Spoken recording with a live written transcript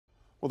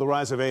Well, the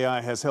rise of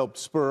AI has helped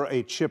spur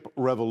a chip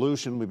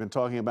revolution. We've been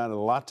talking about it a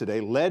lot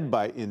today, led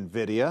by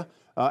NVIDIA,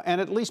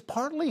 and at least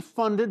partly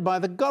funded by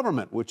the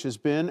government, which has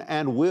been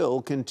and will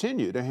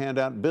continue to hand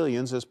out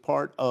billions as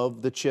part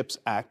of the CHIPS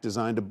Act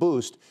designed to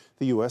boost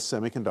the U.S.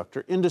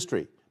 semiconductor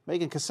industry.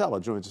 Megan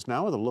Cassella joins us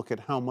now with a look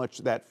at how much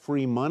that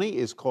free money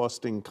is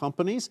costing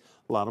companies.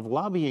 A lot of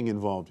lobbying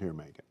involved here,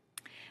 Megan.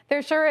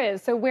 There sure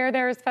is. So where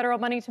there is federal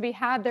money to be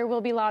had, there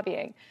will be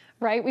lobbying,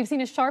 right? We've seen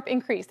a sharp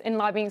increase in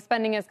lobbying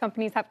spending as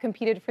companies have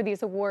competed for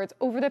these awards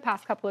over the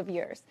past couple of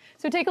years.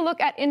 So take a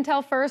look at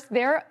Intel first.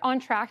 They're on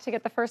track to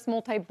get the first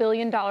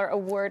multi-billion-dollar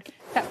award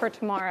set for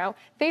tomorrow.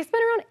 They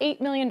spent around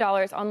 $8 million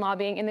on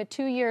lobbying in the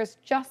 2 years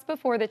just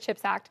before the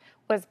CHIPS Act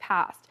was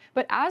passed.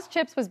 But as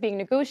CHIPS was being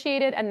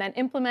negotiated and then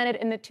implemented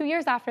in the 2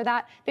 years after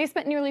that, they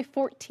spent nearly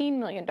 $14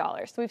 million.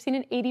 So we've seen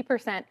an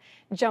 80%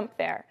 jump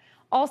there.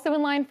 Also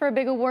in line for a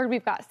big award,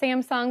 we've got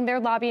Samsung. Their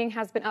lobbying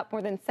has been up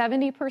more than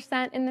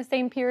 70% in the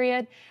same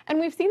period.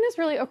 And we've seen this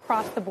really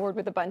across the board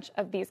with a bunch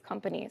of these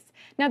companies.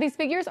 Now, these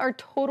figures are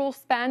total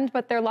spend,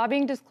 but their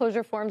lobbying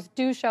disclosure forms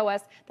do show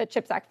us that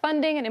CHIPS Act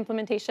funding and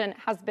implementation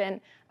has been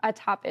a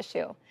top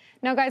issue.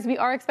 Now, guys, we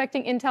are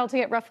expecting Intel to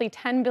get roughly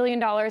 $10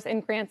 billion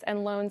in grants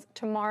and loans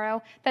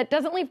tomorrow. That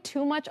doesn't leave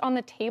too much on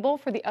the table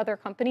for the other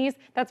companies.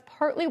 That's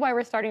partly why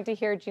we're starting to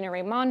hear Gina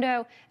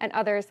Raimondo and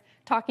others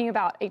talking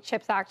about a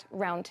CHIPS Act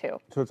round 2.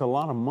 So it's a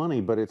lot of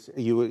money, but it's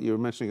you were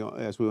mentioning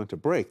as we went to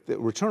break, the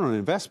return on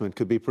investment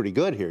could be pretty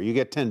good here. You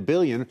get $10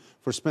 billion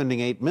for spending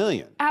 $8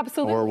 million.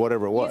 Absolutely. Or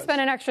whatever it was. You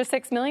spend an extra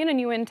 $6 million and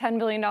you win $10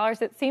 billion.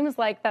 It seems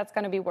like that's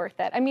going to be worth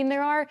it. I mean,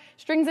 there are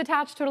strings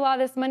attached to a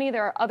lot of this money.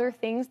 There are other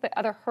things,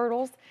 other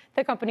hurdles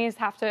that companies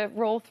have to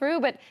roll through,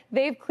 but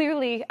they've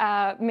clearly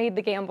made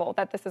the gamble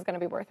that this is going to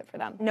be worth it for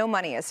them. No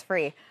money is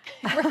free.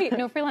 Right,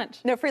 no free lunch.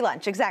 No free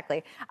lunch,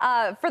 exactly.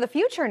 For the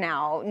future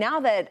now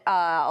that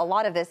a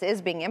lot of this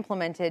is being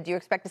implemented, do you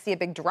expect to see a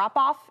big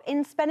drop-off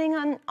in spending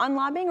on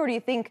lobbying, or do you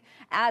think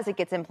as it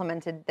gets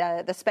implemented,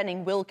 the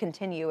spending will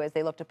continue as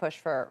they look to push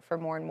for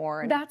more and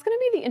more? That's going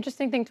to be the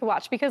interesting thing to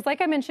watch, because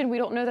like I mentioned, we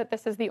don't know that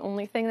this is the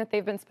only thing that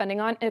they've been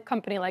spending on. A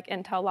company like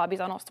Intel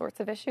lobbies on all sorts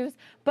of issues,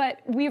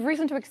 but we have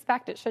reason to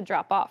expect it should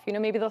drop off. You know,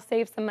 maybe they'll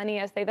save some money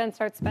as they then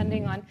start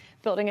spending on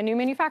building a new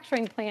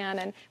manufacturing plan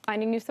and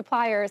finding new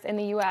suppliers in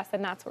the U.S.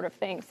 and that sort of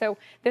thing. So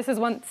this is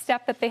one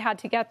step that they had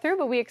to get through,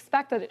 but we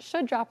expect that it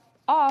should drop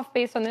off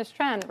based on this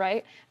trend,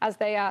 right, as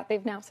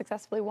they've now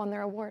successfully won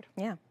their award.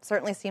 Yeah,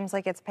 certainly seems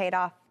like it's paid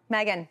off.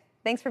 Megan,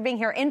 thanks for being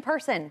here in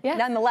person,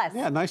 nonetheless.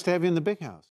 Yeah, nice to have you in the big house.